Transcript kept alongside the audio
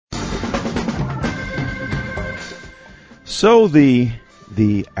So the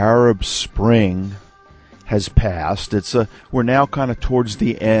Arab Spring has passed. We're now kind of towards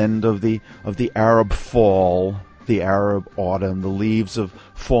the end of the Arab fall, the Arab autumn. The leaves have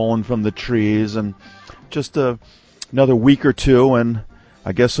fallen from the trees, and just another week or two, and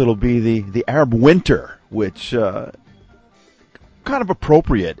I guess it'll be the Arab winter, which kind of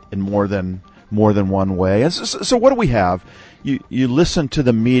appropriate in more than one way. And so what do we have? You listen to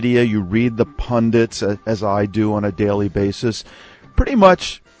the media, you read the pundits, as I do on a daily basis, pretty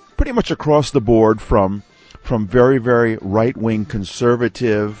much across the board, from very, very right-wing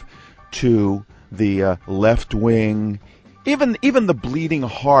conservative to the left-wing, even the bleeding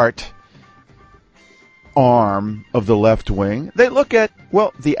heart arm of the left wing. They look at,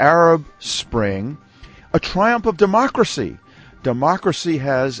 the Arab Spring, a triumph of democracy. Democracy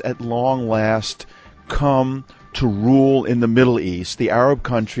has at long last come to rule in the Middle East. The Arab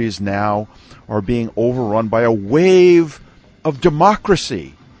countries now are being overrun by a wave of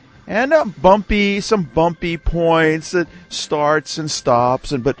democracy. And some bumpy points that starts and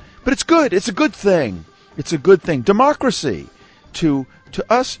stops, but it's good. It's a good thing. It's a good thing. Democracy to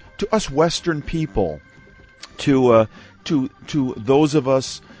us Western people, to those of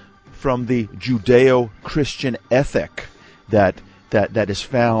us from the Judeo-Christian ethic that is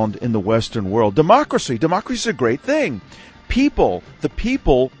found in the Western world. Democracy is a great thing. The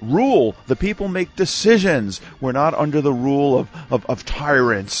people rule. The people make decisions. We're not under the rule of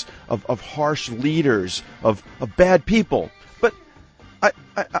tyrants, of harsh leaders, of bad people. But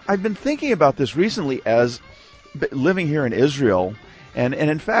I've been thinking about this recently as living here in Israel, and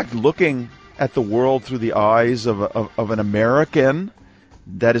in fact looking at the world through the eyes of an American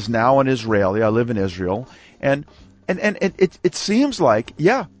that is now an Israeli. I live in Israel, and it seems like,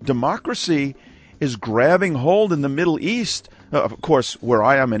 democracy is grabbing hold in the Middle East. Of course, where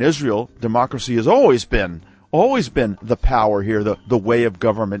I am in Israel, democracy has always been the power here, the way of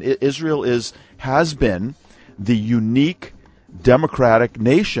government. Israel has been the unique democratic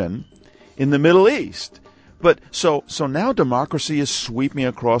nation in the Middle East. But so now democracy is sweeping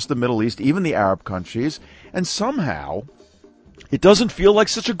across the Middle East, even the Arab countries, and somehow it doesn't feel like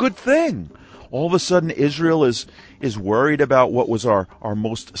such a good thing. All of a sudden, Israel is worried about what was our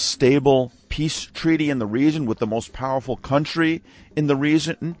most stable peace treaty in the region with the most powerful country in the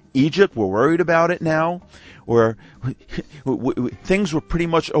region, Egypt. We're worried about it now. Where things were pretty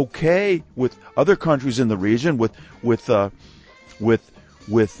much okay with other countries in the region, with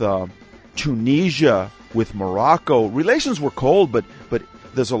Tunisia, with Morocco. Relations were cold, but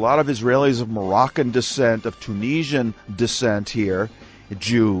there's a lot of Israelis of Moroccan descent, of Tunisian descent here,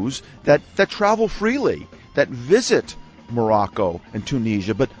 Jews, that travel freely, that visit Morocco and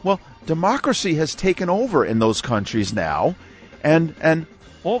Tunisia. But, democracy has taken over in those countries now, and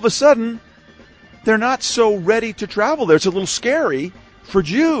all of a sudden, they're not so ready to travel there. It's a little scary for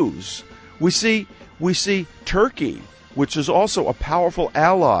Jews. We see Turkey, which is also a powerful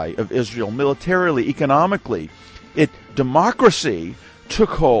ally of Israel, militarily, economically. Democracy took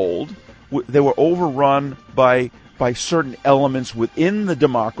hold. They were overrun by certain elements within the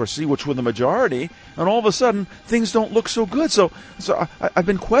democracy, which were the majority, and all of a sudden, things don't look so good. So I've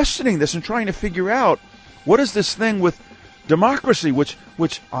been questioning this and trying to figure out, what is this thing with democracy, which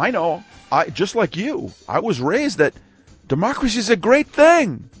I know, just like you, I was raised that democracy is a great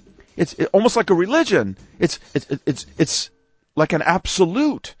thing. It's almost like a religion. It's like an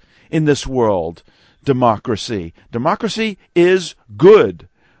absolute in this world. Democracy is good.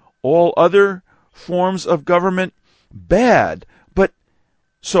 All other forms of government, bad. But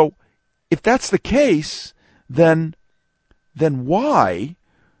so if that's the case, then why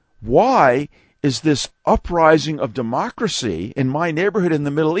is this uprising of democracy in my neighborhood in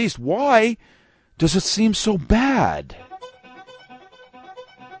the Middle East? Why does it seem so bad?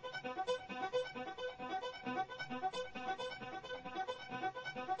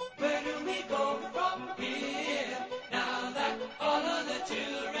 Where do we go from here, now that all of the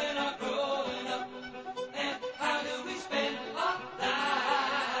children are growing up? And how do we spend our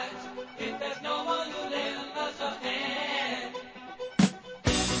lives if there's no one who lends us a hand?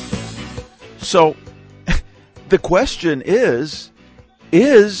 So the question is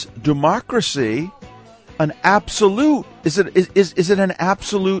democracy an absolute? Is it an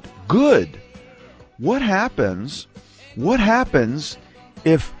absolute good? What happens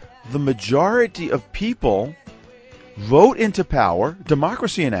if the majority of people vote into power,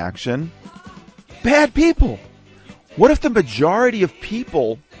 democracy in action, bad people? What if the majority of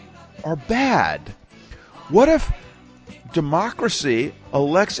people are bad? What if democracy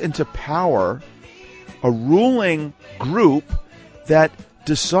elects into power a ruling group that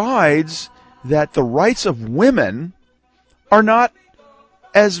decides that the rights of women are not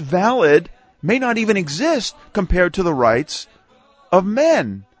as valid, may not even exist compared to the rights of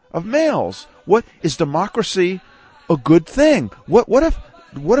men, of males. What is democracy a good thing? What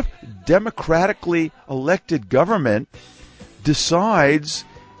if democratically elected government decides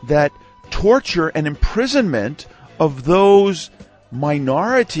that torture and imprisonment of those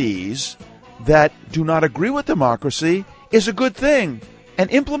minorities that do not agree with democracy is a good thing, and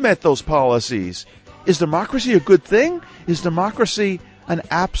implement those policies? Is democracy a good thing? Is democracy an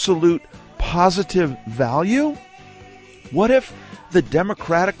absolute positive value? What if the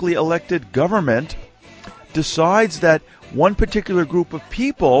democratically elected government decides that one particular group of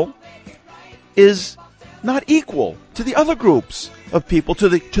people is not equal to the other groups of people, to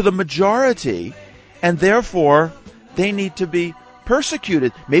the majority, and therefore they need to be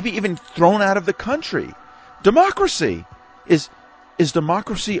persecuted, maybe even thrown out of the country? Democracy. Is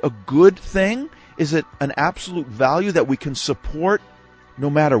democracy a good thing? Is it an absolute value that we can support no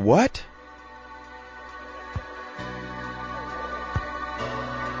matter what?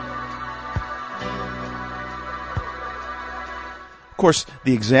 Of course,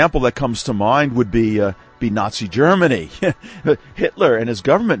 the example that comes to mind would be Nazi Germany. Hitler and his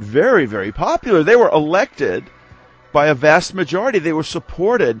government, very, very popular. They were elected by a vast majority. They were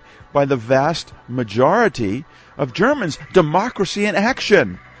supported by the vast majority of Germans. Democracy in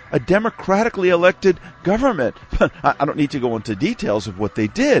action. A democratically elected government. I don't need to go into details of what they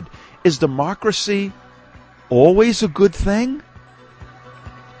did. Is democracy always a good thing?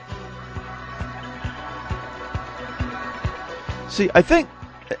 See, I think,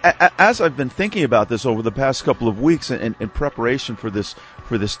 as I've been thinking about this over the past couple of weeks in preparation for this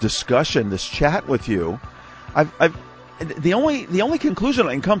discussion, this chat with you, the only conclusion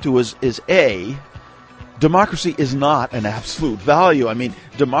I can come to is A, democracy is not an absolute value. I mean,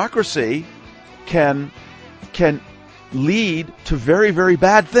 democracy can lead to very, very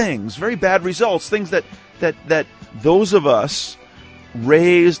bad things, very bad results, things that those of us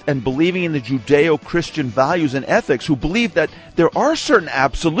raised and believing in the Judeo-Christian values and ethics, who believe that there are certain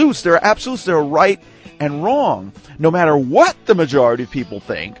absolutes. There are absolutes that are right and wrong. No matter what the majority of people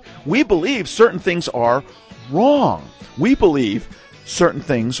think, we believe certain things are wrong. We believe certain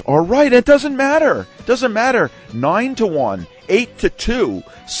things are right. It doesn't matter. It doesn't matter. 9-1, 8-2,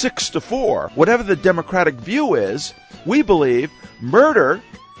 6-4, whatever the democratic view is, we believe murder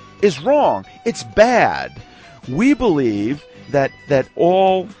is wrong. It's bad. We believe that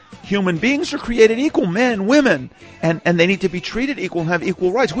all human beings are created equal, men, women, and they need to be treated equal and have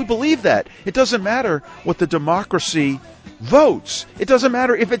equal rights. We believe that. It doesn't matter what the democracy votes. It doesn't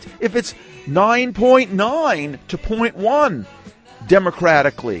matter if it's 9.9 to 0.1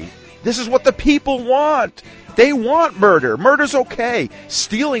 democratically. This is what the people want. They want murder. Murder's okay.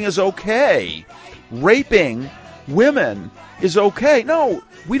 Stealing is okay. Raping women is okay. No,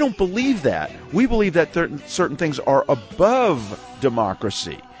 we don't believe that. We believe that certain things are above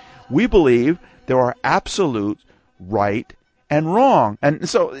democracy. We believe there are absolute right and wrong. And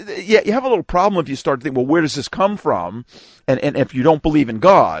so, yeah, you have a little problem if you start to think, well, where does this come from? And if you don't believe in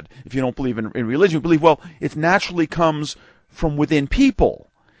God, if you don't believe in religion, you believe, well, it naturally comes from within people.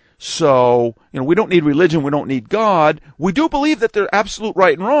 So, we don't need religion, we don't need God. We do believe that they're absolute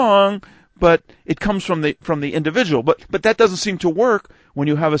right and wrong, but it comes from the individual. But that doesn't seem to work when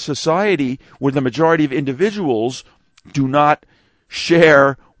you have a society where the majority of individuals do not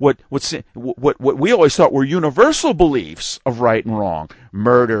share what we always thought were universal beliefs of right and wrong: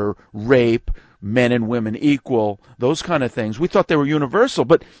 murder, rape, men and women equal, those kind of things. We thought they were universal,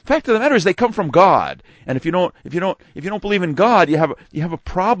 but the fact of the matter is they come from God. And if you don't believe in God, you have a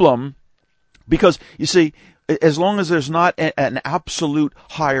problem, because you see, as long as there's not an absolute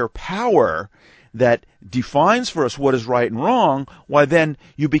higher power that defines for us what is right and wrong, why then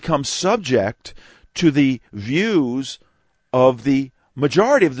you become subject to the views of the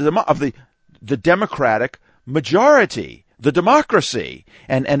majority of the democratic majority, the democracy.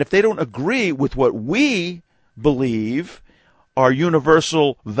 And if they don't agree with what we believe are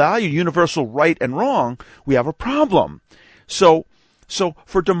universal value, universal right and wrong, we have a problem. So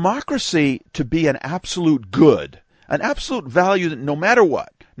for democracy to be an absolute good, an absolute value that no matter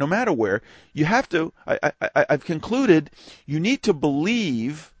what, no matter where, you have to, I've concluded, you need to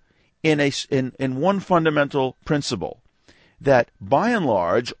believe in one fundamental principle, that by and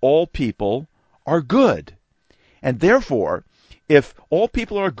large, all people are good. And therefore, if all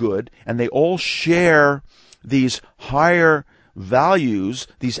people are good and they all share these higher values,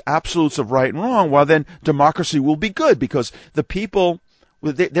 these absolutes of right and wrong, well, then democracy will be good, because the people,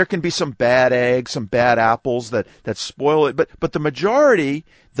 there can be some bad eggs, some bad apples that spoil it, but the majority,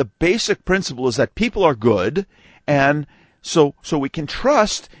 the basic principle is that people are good, and so we can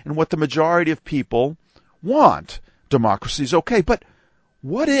trust in what the majority of people want. Democracy is okay, but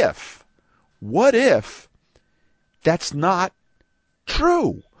what if that's not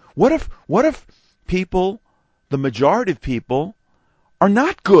true? What if people, the majority of people, are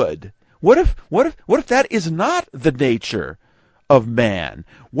not good? What if that is not the nature of man?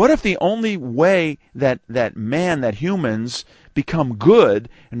 What if the only way that humans become good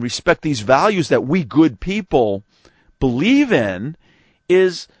and respect these values that we good people believe in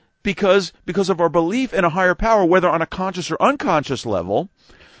is because of our belief in a higher power, whether on a conscious or unconscious level,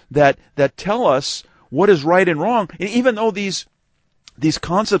 that tell us what is right and wrong? And even though these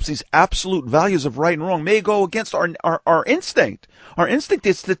concepts, these absolute values of right and wrong may go against our instinct. Our instinct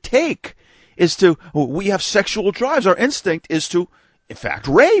we have sexual drives. Our instinct is to, in fact,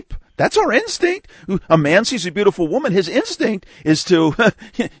 rape. That's our instinct. A man sees a beautiful woman. His instinct is to,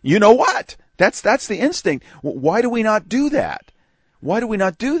 you know what? That's the instinct. Why do we not do that? Why do we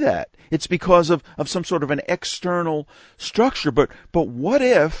not do that? It's because of some sort of an external structure. But what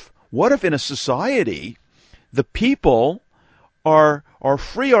if in a society the people are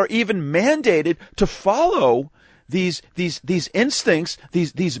free or even mandated to follow these instincts,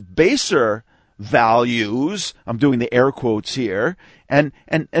 these baser values? I'm doing the air quotes here, and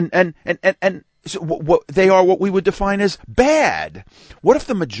so what they are, what we would define as bad. What if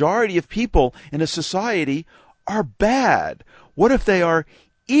the majority of people in a society are bad? What if they are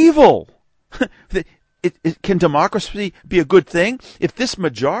evil? Can democracy be a good thing? If this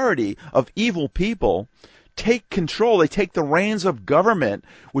majority of evil people take control, they take the reins of government,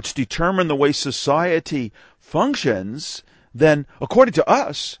 which determine the way society functions, then according to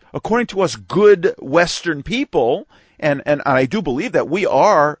us good Western people, and I do believe that we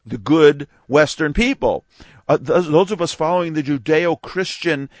are the good Western people, those of us following the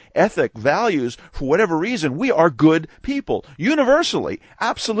Judeo-Christian ethic values, for whatever reason, we are good people. Universally,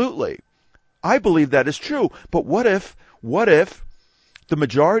 absolutely. I believe that is true. But what if the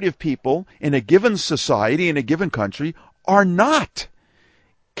majority of people in a given society, in a given country, are not?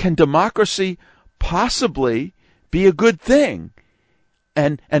 Can democracy possibly be a good thing?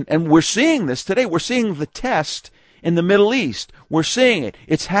 And we're seeing this today. We're seeing the test in the Middle East. We're seeing it.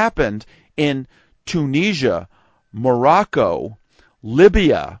 It's happened in Tunisia, Morocco,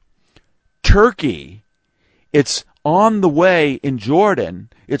 Libya, Turkey. It's on the way in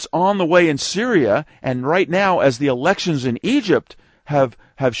Jordan. It's on the way in Syria. And right now, as the elections in Egypt have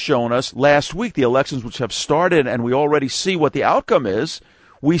shown us, last week, the elections which have started, and we already see what the outcome is,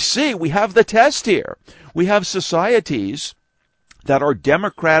 we have the test here. We have societies that are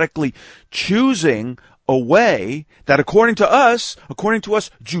democratically choosing a way that, according to us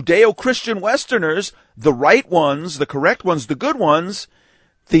Judeo-Christian Westerners, the right ones, the correct ones, the good ones,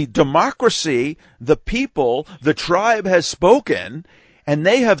 the democracy, the people, the tribe has spoken, and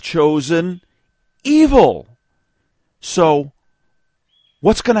they have chosen evil. So,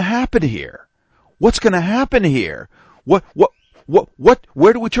 what's going to happen here? What's going to happen here? Where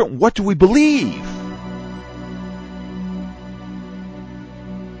do we turn? What do we believe?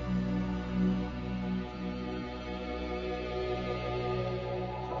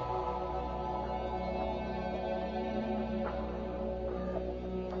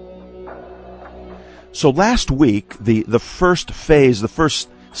 So last week, the first phase, the first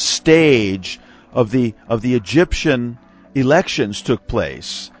stage of the Egyptian elections took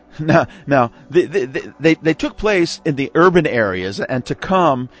place. Now they took place in the urban areas, and to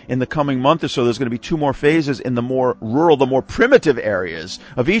come in the coming month or so, there's going to be two more phases in the more rural, the more primitive areas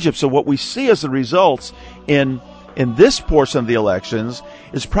of Egypt. So what we see as the results in this portion of the elections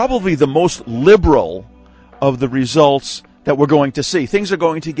is probably the most liberal of the results that we're going to see. Things are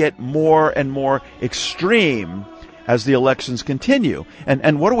going to get more and more extreme as the elections continue.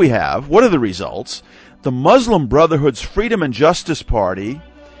 And what do we have? What are the results? The Muslim Brotherhood's Freedom and Justice Party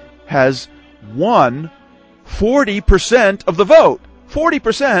has won 40% of the vote.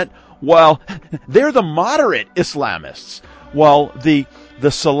 40%, while they're the moderate Islamists. While the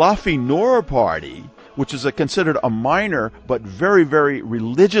Salafi Noor Party, which is considered a minor but very, very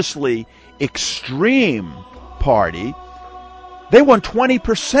religiously extreme party, they won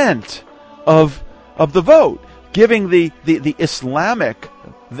 20% of the vote, giving the Islamic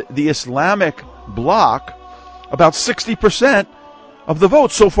bloc about 60% of the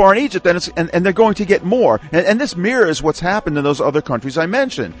vote so far in Egypt, and they're going to get more. And this mirrors what's happened in those other countries I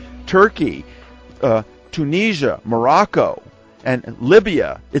mentioned: Turkey, Tunisia, Morocco, and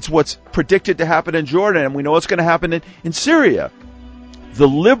Libya. It's what's predicted to happen in Jordan, and we know what's going to happen in Syria. The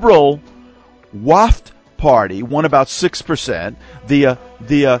liberal Wafd party won about 6%.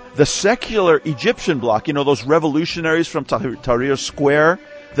 The secular Egyptian bloc, those revolutionaries from Tahrir Square,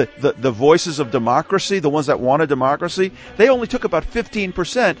 the voices of democracy, the ones that wanted democracy, they only took about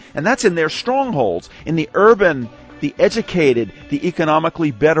 15%, and that's in their strongholds, in the urban, the educated, the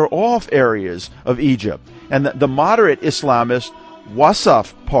economically better off areas of Egypt. And the moderate Islamist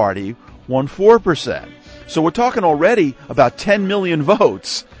Wasaf party won 4%. So we're talking already about 10 million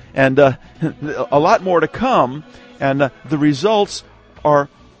votes, and a lot more to come, and the results are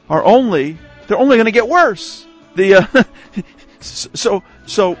only going to get worse. So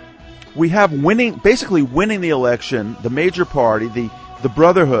we have basically winning the election. The major party, the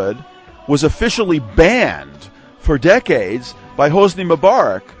Brotherhood, was officially banned for decades by Hosni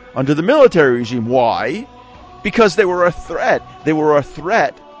Mubarak under the military regime. Why? Because they were a threat. They were a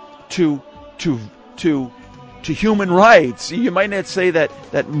threat to human rights. You might not say that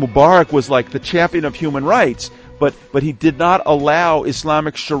Mubarak was like the champion of human rights, but he did not allow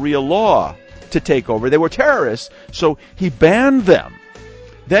Islamic Sharia law to take over. They were terrorists, so he banned them.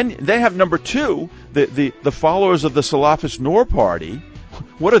 Then they have number two, the followers of the Salafist Noor party.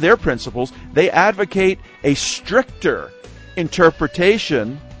 What are their principles? They advocate a stricter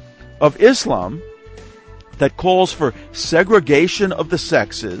interpretation of Islam that calls for segregation of the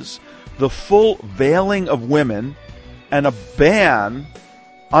sexes, the full veiling of women, and a ban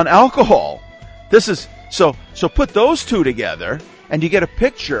on alcohol. This is so put those two together, and you get a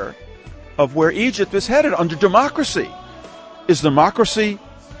picture of where Egypt is headed under democracy. Is democracy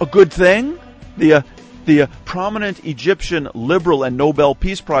a good thing? The prominent Egyptian liberal and Nobel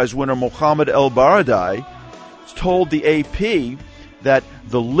Peace Prize winner Mohammed El-Baradei told the AP that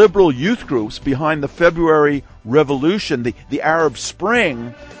the liberal youth groups behind the February Revolution, the Arab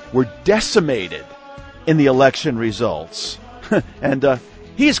Spring, were decimated in the election results. And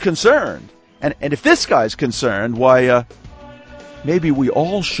he's concerned. And if this guy's concerned, why, maybe we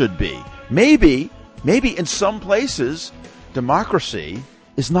all should be. Maybe in some places, democracy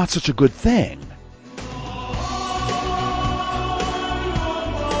is not such a good thing.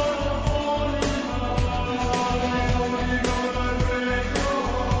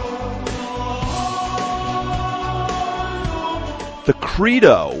 The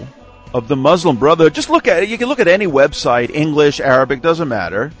credo of the Muslim Brotherhood, just look at it. You can look at any website, English, Arabic, doesn't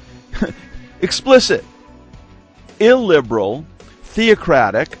matter. Explicit, illiberal,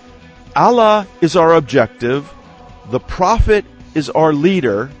 theocratic. Allah is our objective. The Prophet is our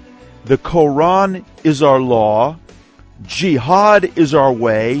leader. The Quran is our law. Jihad is our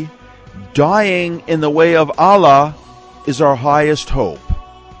way. Dying in the way of Allah is our highest hope.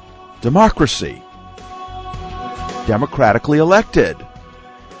 Democracy. Democratically elected.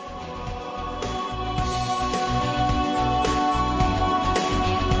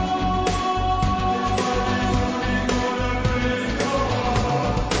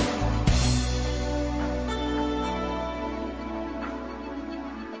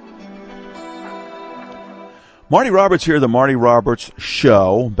 Marty Roberts here, the Marty Roberts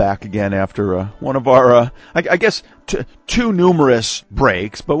Show, back again after one of our, I guess, too numerous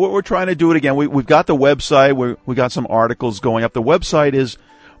breaks, but we're trying to do it again. We've got the website, we got some articles going up. The website is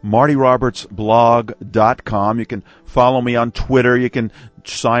martyrobertsblog.com. You can follow me on Twitter. You can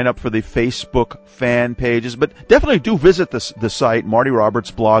sign up for the Facebook fan pages, but definitely do visit the site,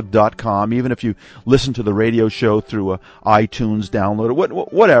 martyrobertsblog.com, even if you listen to the radio show through iTunes, download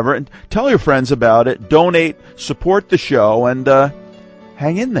it, whatever, and tell your friends about it, donate, support the show, and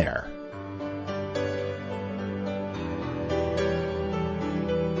hang in there.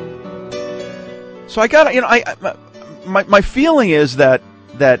 So I got, my feeling is that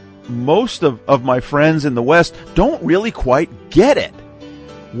most of my friends in the West don't really quite get it.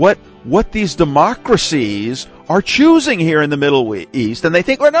 What these democracies are choosing here in the Middle East, and they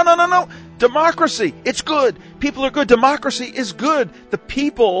think, well, no, democracy, it's good. People are good. Democracy is good. The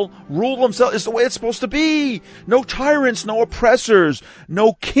people rule themselves. It's the way it's supposed to be. No tyrants, no oppressors,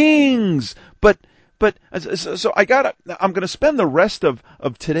 no kings. But so I'm going to spend the rest of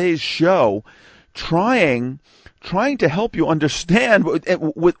today's show trying to help you understand with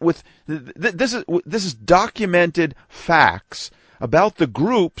this is documented facts about the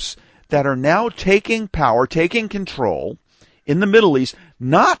groups that are now taking power, taking control in the Middle East,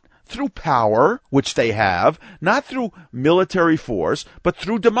 not through power, which they have, not through military force, but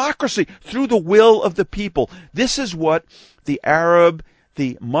through democracy, through the will of the people. This is what the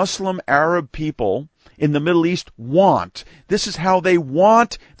Muslim Arab people in the Middle East want. This is how they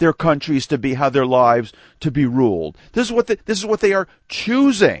want their countries to be, how their lives to be ruled. This is what they are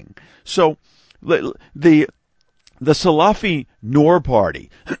choosing. So the the Salafi Noor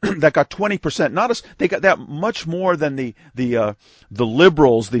party that got 20%. They got that much more than the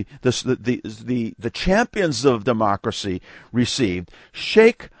liberals, the champions of democracy received.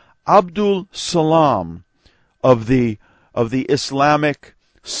 Sheikh Abdul Salam of the Islamic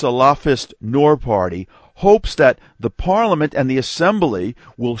Salafist Noor party hopes that the parliament and the assembly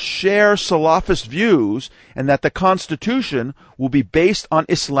will share Salafist views and that the constitution will be based on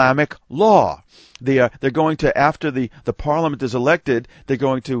Islamic law. They're going to, after the parliament is elected, they're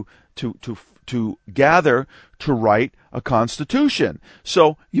going to gather to write a constitution.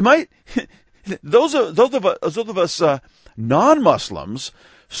 So you might those of us non-Muslims,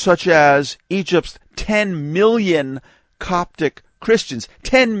 such as Egypt's 10 million Coptic Christians,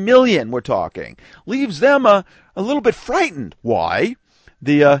 10 million we're talking, leaves them a little bit frightened. Why?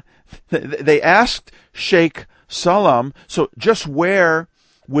 They asked Sheikh Salam, so just where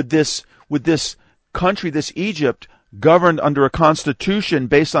would this country, this Egypt, governed under a constitution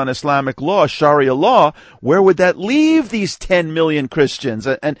based on Islamic law, Sharia law, where would that leave these 10 million Christians?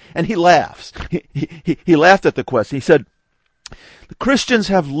 And he laughs. He laughed at the question. He said, the Christians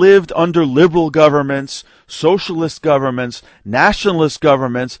have lived under liberal governments, socialist governments, nationalist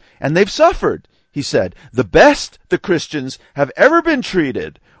governments, and they've suffered. He said, the best the Christians have ever been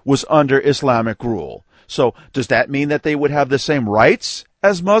treated was under Islamic rule. So does that mean that they would have the same rights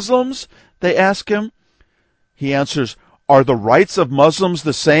as Muslims? They ask him. He answers, are the rights of Muslims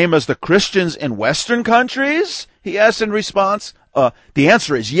the same as the Christians in Western countries? He asks in response. The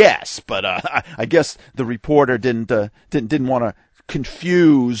answer is yes, but I guess the reporter didn't want to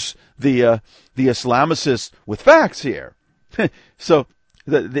confuse the Islamicists with facts here. So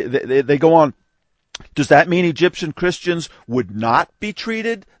they go on. Does that mean Egyptian Christians would not be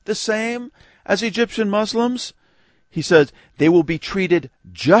treated the same as Egyptian Muslims? He says they will be treated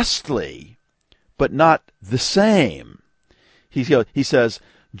justly, but not the same. He says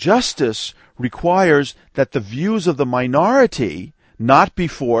justice requires that the views of the minority not be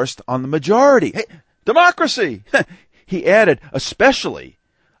forced on the majority. Hey, democracy! He added, especially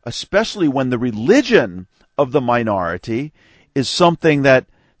when the religion of the minority is something that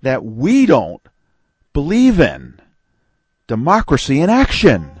we don't believe in. Democracy in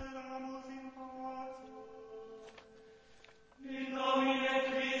action.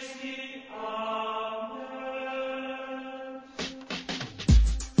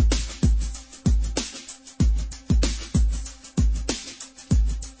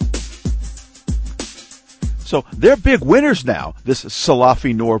 So they're big winners now, this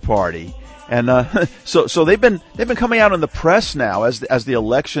Salafi Noor party. And so they've been coming out in the press now as the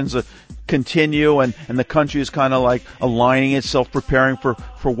elections continue, and the country is kind of like aligning itself, preparing for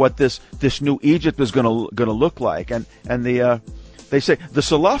what this new Egypt is going to look like. And they say the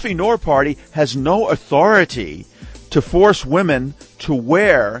Salafi Noor party has no authority to force women to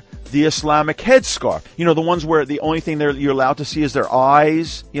wear the Islamic headscarf. You know, the ones where the only thing you're allowed to see is their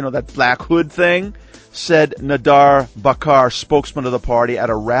eyes. You know, that black hood thing. Said Nadar Bakar, spokesman of the party, at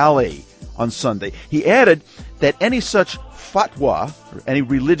a rally on Sunday. He added that any such fatwa, or any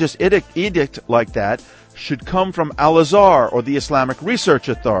religious edict like that, should come from Al-Azhar, or the Islamic Research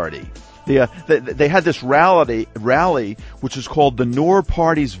Authority. They had this rally, which is called the Noor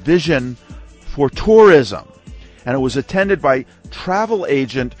Party's Vision for Tourism. And it was attended by travel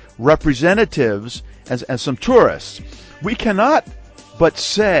agent representatives and some tourists. We cannot but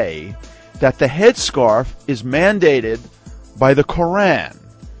say that the headscarf is mandated by the Quran,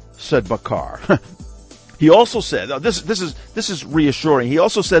 said Bakar. He also said, this is reassuring. He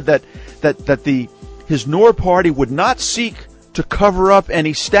also said that his Noor party would not seek to cover up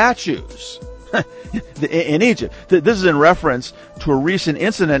any statues in Egypt. This is in reference to a recent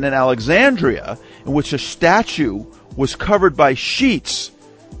incident in Alexandria in which a statue was covered by sheets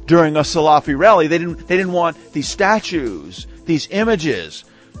during a Salafi rally. They didn't want these statues, these images,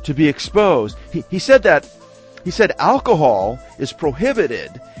 to be exposed. He said alcohol is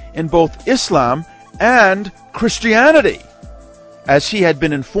prohibited in both Islam and Christianity, as he had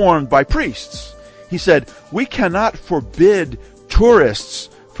been informed by priests. He said, we cannot forbid tourists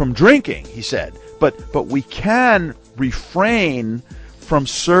from drinking, he said, but we can refrain from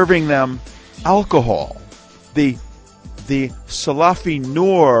serving them alcohol. The Salafi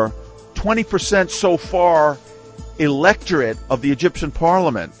Noor, 20% so far, electorate of the Egyptian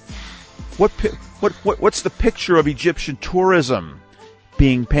parliament. What's the picture of Egyptian tourism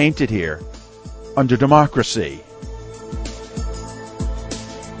being painted here under democracy?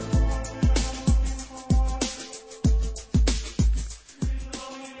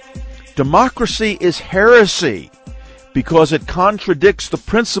 Democracy is heresy because it contradicts the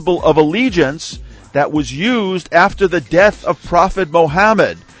principle of allegiance that was used after the death of Prophet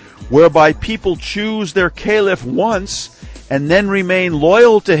Muhammad, whereby people choose their caliph once and then remain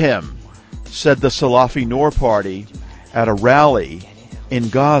loyal to him, said the Salafi Noor party at a rally in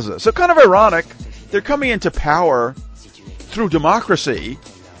Gaza. So kind of ironic, they're coming into power through democracy,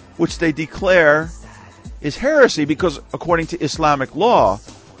 which they declare is heresy because according to Islamic law,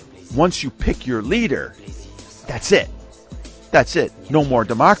 once you pick your leader, that's it. That's it. No more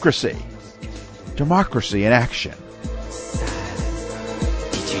democracy. Democracy in action.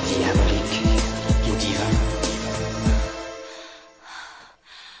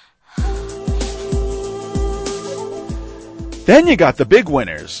 Then you got the big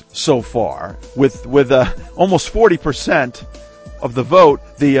winners so far, with almost 40% of the vote.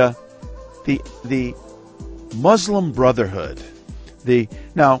 The Muslim Brotherhood.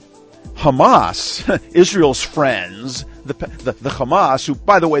 Now Hamas, Israel's friends, the Hamas, who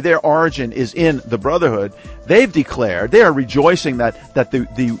by the way their origin is in the Brotherhood, they've declared they are rejoicing that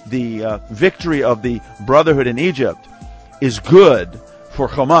the victory of the Brotherhood in Egypt is good for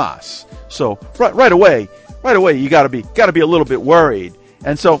Hamas. So right away you got to be a little bit worried.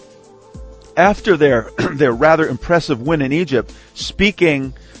 And so after their rather impressive win in Egypt,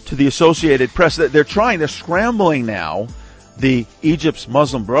 speaking to the Associated Press, they're scrambling now, the Egypt's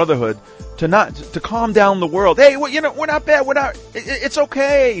Muslim Brotherhood, to calm down the world. Hey, we're not bad. It's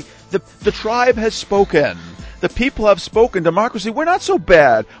okay. The tribe has spoken. The people have spoken. Democracy. We're not so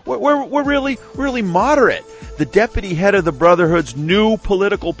bad. We're really moderate. The deputy head of the Brotherhood's new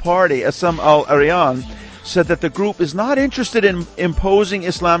political party, Assam al-Aryan, said that the group is not interested in imposing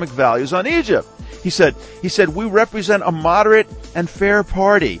Islamic values on Egypt. He said we represent a moderate and fair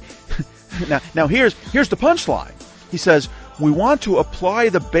party. Now here's the punchline. He says we want to apply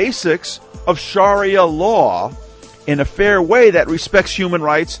the basics of Sharia law in a fair way that respects human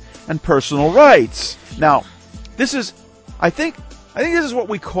rights and personal rights. Now, I think this is what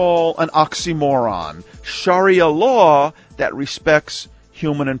we call an oxymoron. Sharia law that respects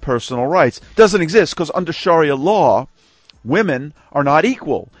human and personal rights doesn't exist because under Sharia law, women are not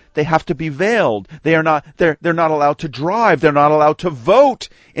equal. They have to be veiled. They're not allowed to drive. They're not allowed to vote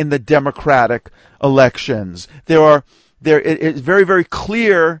in the democratic elections. There is very, very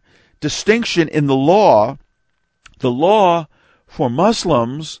clear distinction in the law for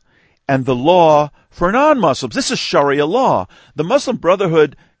Muslims and the law for non-Muslims. This is Sharia law. The Muslim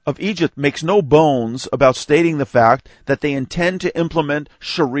Brotherhood of Egypt makes no bones about stating the fact that they intend to implement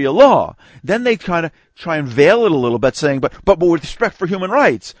Sharia law. Then they kind of try and veil it a little bit, saying, but with respect for human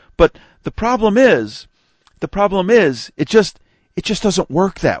rights. But the problem is, it just doesn't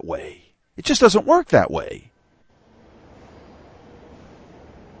work that way. It just doesn't work that way.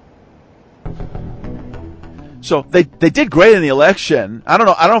 So they did great in the election. I don't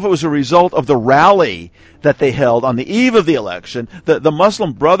know if it was a result of the rally that they held on the eve of the election. The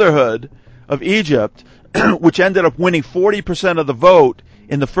Muslim Brotherhood of Egypt, which ended up winning 40% of the vote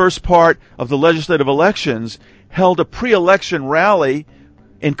in the first part of the legislative elections, held a pre-election rally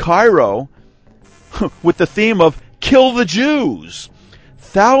in Cairo with the theme of "Kill the Jews."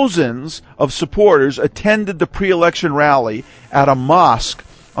 Thousands of supporters attended the pre-election rally at a mosque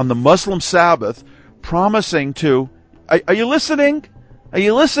on the Muslim Sabbath, promising to, are you listening? Are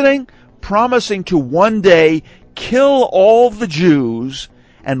you listening? Promising to one day kill all the Jews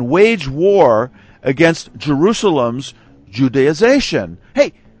and wage war against Jerusalem's Judaization.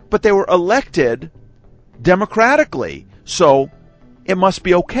 Hey, but they were elected democratically, so it must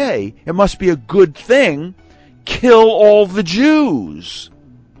be okay. It must be a good thing. Kill all the Jews.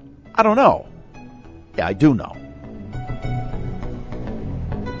 I don't know. Yeah, I do know.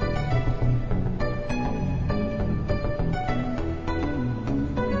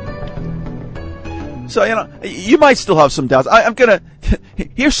 So, you might still have some doubts. I'm going to,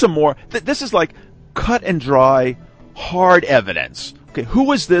 here's some more. This is like cut and dry, hard evidence. Okay,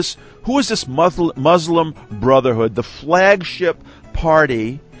 who is this Muslim Brotherhood, the flagship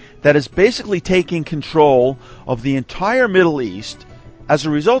party that is basically taking control of the entire Middle East as a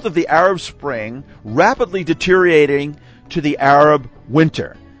result of the Arab Spring rapidly deteriorating to the Arab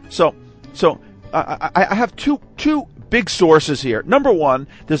winter? So I have two big sources here. Number one,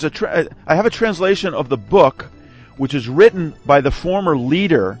 I have a translation of the book, which is written by the former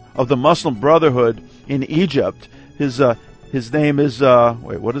leader of the Muslim Brotherhood in Egypt. His name is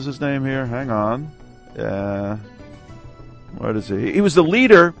what is his name here? Hang on. What is he? He was the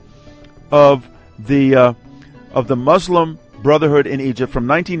leader of the Muslim Brotherhood in Egypt from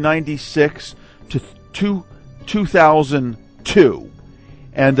 1996 to 2002,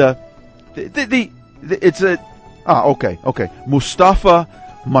 and it's a okay. Mustafa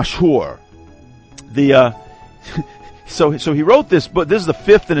Mashhur. The so he wrote this book. This is the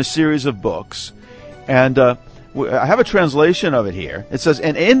fifth in a series of books, and I have a translation of it here. It says,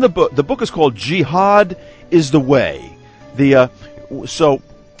 and in the book is called "Jihad is the Way." So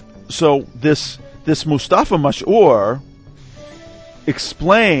this Mustafa Mash'ur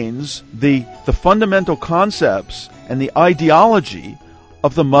explains the fundamental concepts and the ideology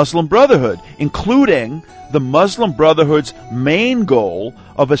of the Muslim Brotherhood, including the Muslim Brotherhood's main goal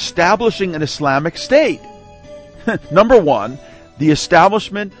of establishing an Islamic state. Number one, the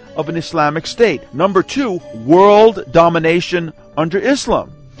establishment of an Islamic state. Number two, world domination under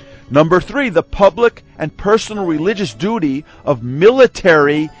Islam. Number three, the public and personal religious duty of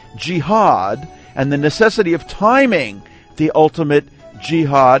military jihad and the necessity of timing the ultimate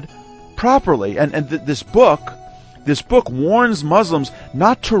jihad properly. And this book warns Muslims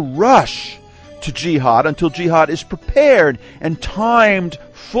not to rush to jihad until jihad is prepared and timed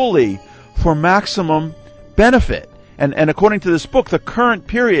fully for maximum benefit. And according to this book, the current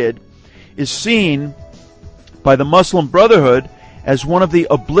period is seen by the Muslim Brotherhood as one of the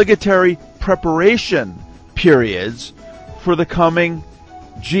obligatory preparation periods for the coming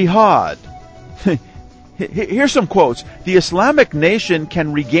jihad. Here's some quotes. The Islamic nation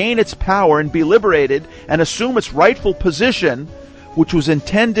can regain its power and be liberated and assume its rightful position, which was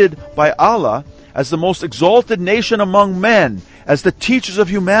intended by Allah as the most exalted nation among men, as the teachers of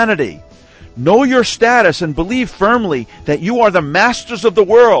humanity. Know your status and believe firmly that you are the masters of the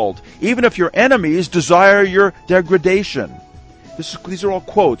world, even if your enemies desire your degradation. These are all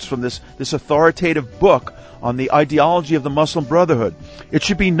quotes from this authoritative book on the ideology of the Muslim Brotherhood. It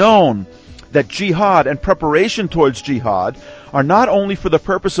should be known that jihad and preparation towards jihad are not only for the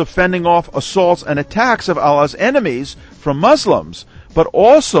purpose of fending off assaults and attacks of Allah's enemies from Muslims, but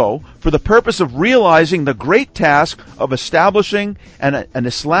also for the purpose of realizing the great task of establishing an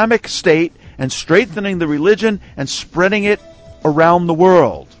Islamic state and strengthening the religion and spreading it around the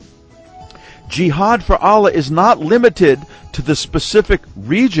world. Jihad for Allah is not limited to the specific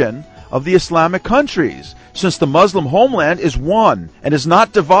region of the Islamic countries, since the Muslim homeland is one and is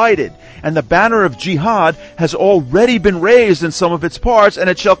not divided, and the banner of jihad has already been raised in some of its parts, and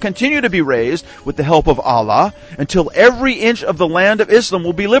it shall continue to be raised with the help of Allah until every inch of the land of Islam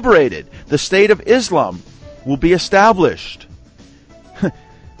will be liberated. The state of Islam will be established.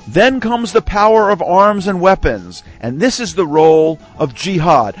 Then comes the power of arms and weapons, and this is the role of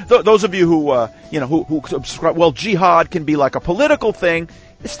jihad. Those of you who subscribe, well, jihad can be like a political thing.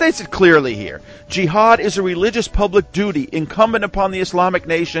 It states it clearly here. Jihad is a religious public duty incumbent upon the Islamic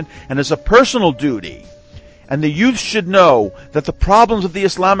nation and is a personal duty. And the youth should know that the problems of the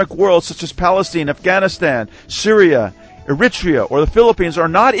Islamic world, such as Palestine, Afghanistan, Syria, Eritrea, or the Philippines, are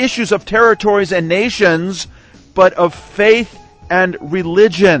not issues of territories and nations, but of faith and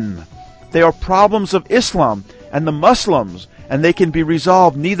religion. They are problems of Islam and the Muslims, and they can be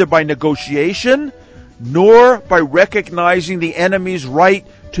resolved neither by negotiation nor by recognizing the enemy's right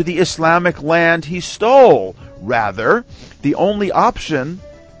to the Islamic land he stole. Rather, the only option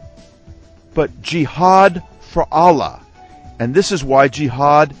but jihad for Allah. And this is why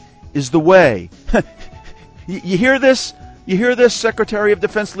jihad is the way. You hear this? You hear this, Secretary of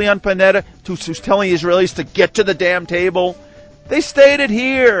Defense Leon Panetta, who's telling Israelis to get to the damn table? They stated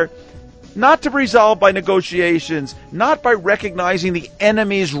here, not to be resolved by negotiations, not by recognizing the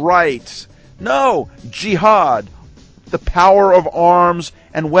enemy's rights. No, jihad, the power of arms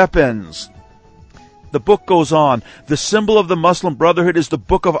and weapons. The book goes on. The symbol of the Muslim Brotherhood is the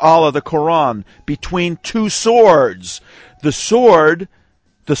Book of Allah, the Quran, between two swords. The swords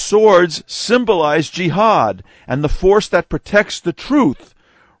symbolize jihad and the force that protects the truth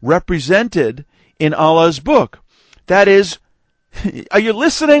represented in Allah's book. That is, are you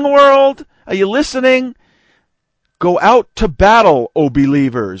listening, world? Are you listening? Go out to battle, O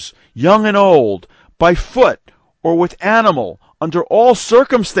believers, young and old, by foot or with animal, under all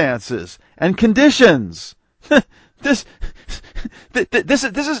circumstances and conditions. This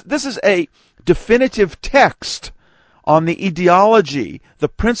is a definitive text on the ideology, the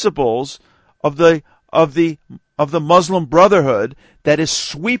principles of the Muslim Brotherhood that is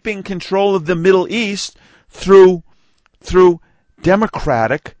sweeping control of the Middle East through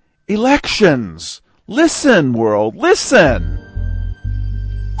democratic elections. Listen, world, listen.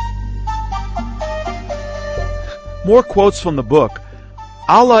 More quotes from the book.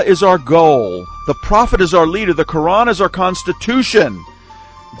 Allah is our goal. The Prophet is our leader. The Quran is our constitution.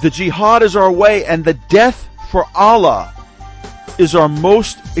 The jihad is our way. And the death for Allah is our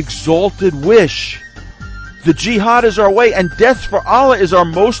most exalted wish. The jihad is our way, and death for Allah is our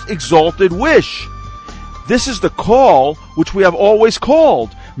most exalted wish. This is the call which we have always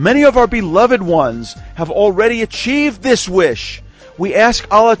called. Many of our beloved ones have already achieved this wish. We ask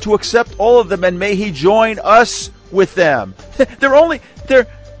Allah to accept all of them, and may He join us with them.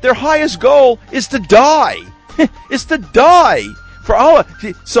 Their highest goal is to die. Is to die for Allah.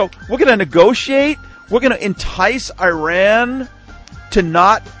 So we're going to negotiate. We're going to entice Iran to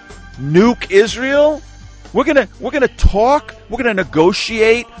not nuke Israel. We're going to talk. We're going to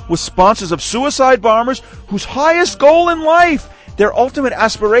negotiate with sponsors of suicide bombers whose highest goal in life, their ultimate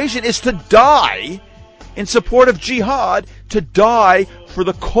aspiration, is to die in support of jihad, to die for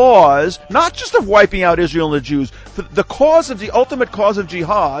the cause, not just of wiping out Israel and the Jews. For the cause of the ultimate cause of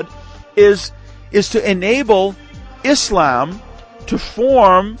jihad is to enable Islam to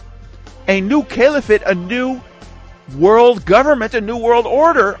form a new caliphate, a new world government, a new world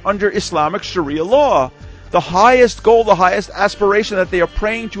order under Islamic Sharia law. The highest goal, the highest aspiration that they are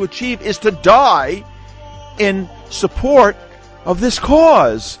praying to achieve is to die in support of this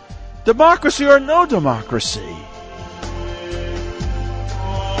cause. Democracy or no democracy.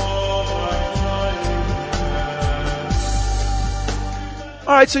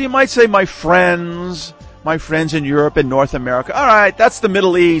 All right, so you might say, my friends in Europe and North America. All right, that's the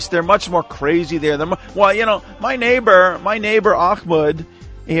Middle East. They're much more crazy there. My neighbor Ahmed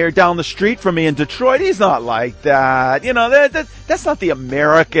here down the street from me in Detroit, he's not like that. That's not the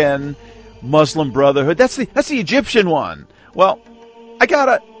American Muslim Brotherhood. That's the Egyptian one. Well, I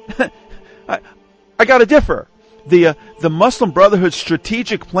gotta differ. The Muslim Brotherhood's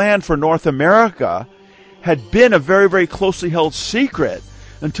strategic plan for North America had been a very, very closely held secret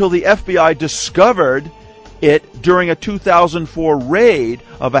until the FBI discovered it during a 2004 raid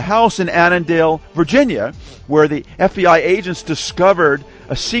of a house in Annandale, Virginia, where the FBI agents discovered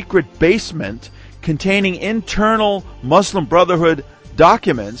a secret basement containing internal Muslim Brotherhood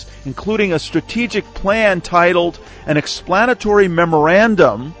documents, including a strategic plan titled An Explanatory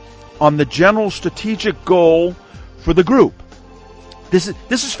Memorandum on the General Strategic Goal for the Group. This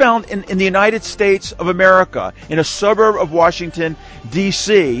is found in the United States of America, in a suburb of Washington,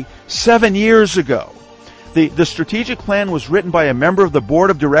 D.C., 7 years ago. The strategic plan was written by a member of the board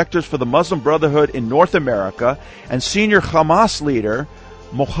of directors for the Muslim Brotherhood in North America and senior Hamas leader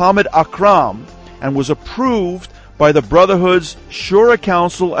Mohammed Akram, and was approved by the Brotherhood's Shura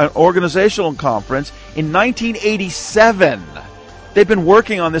Council and Organizational Conference in 1987. They've been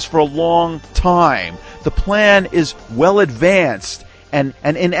working on this for a long time. The plan is well advanced and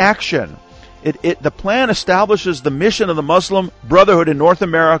in action. The plan establishes the mission of the Muslim Brotherhood in North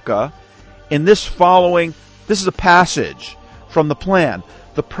America in this is a passage from the plan.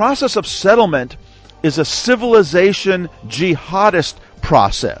 The process of settlement is a civilization jihadist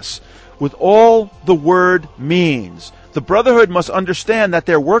process, with all the word means. The Brotherhood must understand that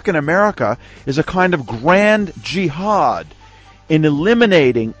their work in America is a kind of grand jihad in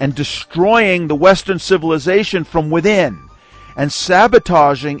eliminating and destroying the Western civilization from within and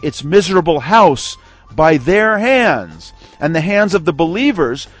sabotaging its miserable house by their hands and the hands of the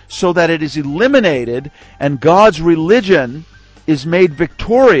believers, so that it is eliminated and God's religion is made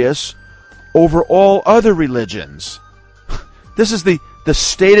victorious over all other religions. This is the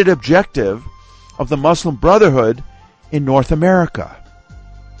stated objective of the Muslim Brotherhood in North America.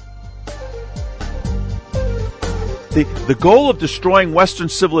 The goal of destroying Western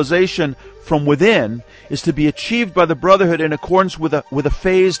civilization from within is to be achieved by the Brotherhood in accordance with a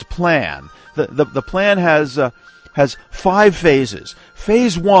phased plan. The plan has 5 phases.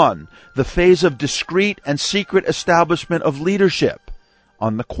 Phase 1, the phase of discreet and secret establishment of leadership,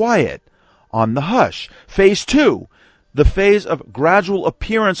 on the quiet, on the hush. Phase 2, the phase of gradual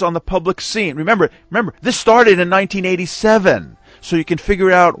appearance on the public scene. Remember, this started in 1987, so you can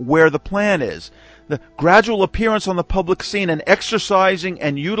figure out where the plan is. The gradual appearance on the public scene and exercising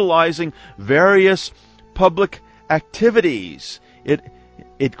and utilizing various public activities.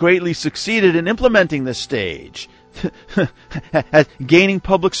 It greatly succeeded in implementing this stage, gaining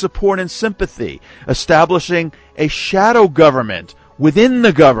public support and sympathy, establishing a shadow government within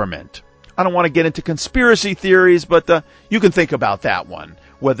the government. I don't want to get into conspiracy theories, but you can think about that one,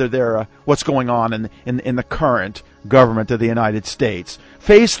 whether they're what's going on in the current government of the United States.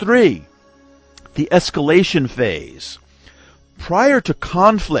 Phase 3, the escalation phase. Prior to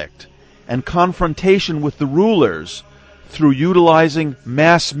conflict and confrontation with the rulers through utilizing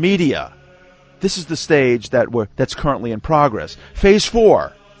mass media. This is the stage that's currently in progress. Phase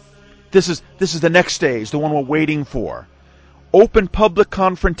 4. This is the next stage, the one we're waiting for. Open public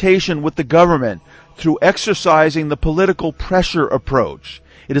confrontation with the government through exercising the political pressure approach.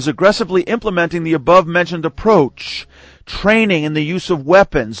 It is aggressively implementing the above-mentioned approach, training in the use of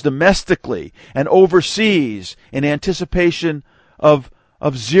weapons domestically and overseas in anticipation of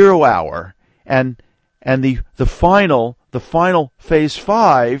of 0 hour, and the final phase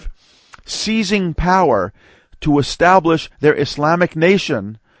 5, seizing power to establish their Islamic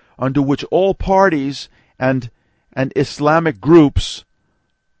nation, under which all parties and Islamic groups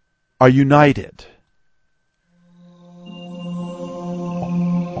are united.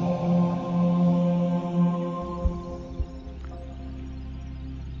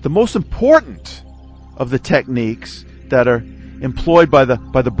 The most important of the techniques that are employed by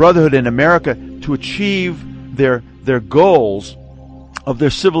the Brotherhood in America to achieve their goals of their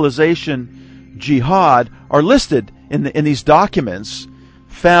civilization jihad are listed in these documents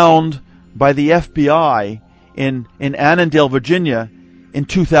found by the FBI in Annandale, Virginia, in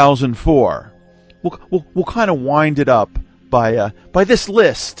 2004. We'll kind of wind it up by this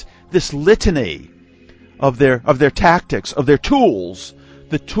list, this litany of their tactics, of their tools,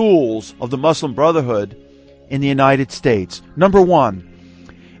 the tools of the Muslim Brotherhood in the United States. Number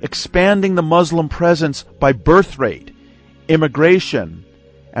 1, expanding the Muslim presence by birth rate, immigration,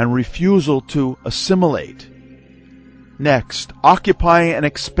 and refusal to assimilate. Next, occupying and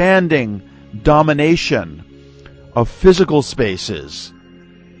expanding domination of physical spaces.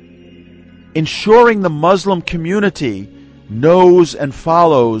 Ensuring the Muslim community knows and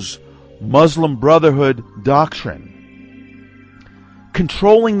follows Muslim Brotherhood doctrine.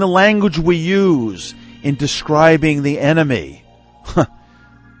 Controlling the language we use in describing the enemy.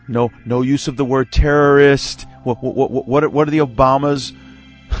 No use of the word terrorist. What are the Obamas?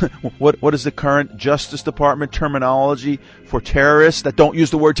 What is the current Justice Department terminology for terrorists that don't use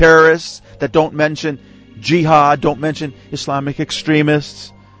the word terrorists, that don't mention jihad, don't mention Islamic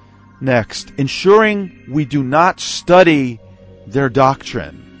extremists? Next, ensuring we do not study their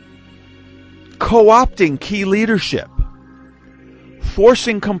doctrine. Co-opting key leadership.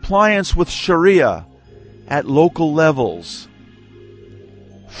 Forcing compliance with Sharia at local levels.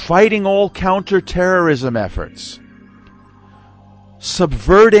 Fighting all counter-terrorism efforts.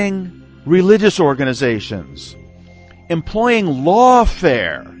 Subverting religious organizations. Employing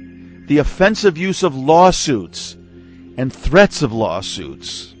lawfare, the offensive use of lawsuits and threats of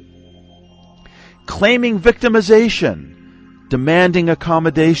lawsuits. Claiming victimization, demanding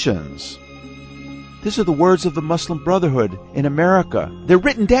accommodations. These are the words of the Muslim Brotherhood in America. They're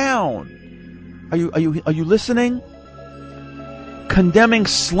written down. Are you listening? Condemning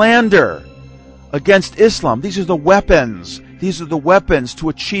slander against Islam. These are the weapons. These are the weapons to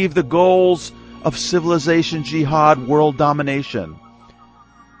achieve the goals of civilization, jihad, world domination.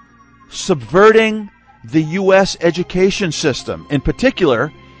 Subverting the U.S. education system, in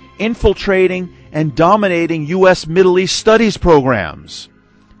particular, infiltrating and dominating U.S. Middle East studies programs.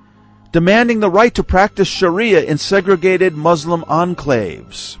 Demanding the right to practice Sharia in segregated Muslim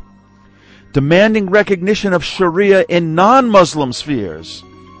enclaves. Demanding recognition of Sharia in non-Muslim spheres.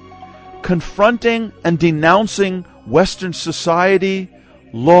 Confronting and denouncing Western society,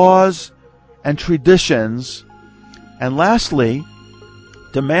 laws, and traditions. And lastly,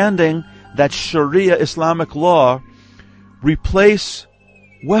 demanding that Sharia Islamic law replace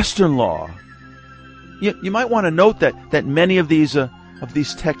Western law. You might want to note that many of these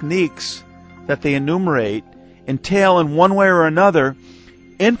techniques that they enumerate entail in one way or another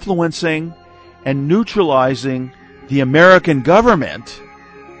influencing and neutralizing the American government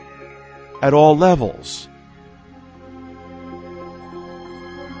at all levels.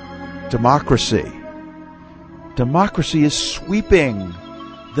 Democracy. Democracy is sweeping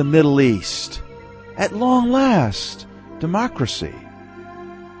the Middle East. At long last, democracy.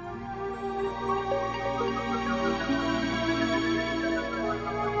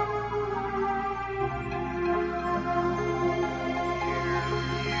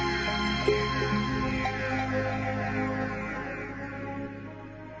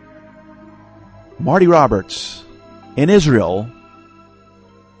 Marty Roberts in Israel.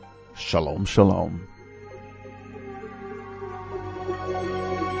 Shalom, shalom.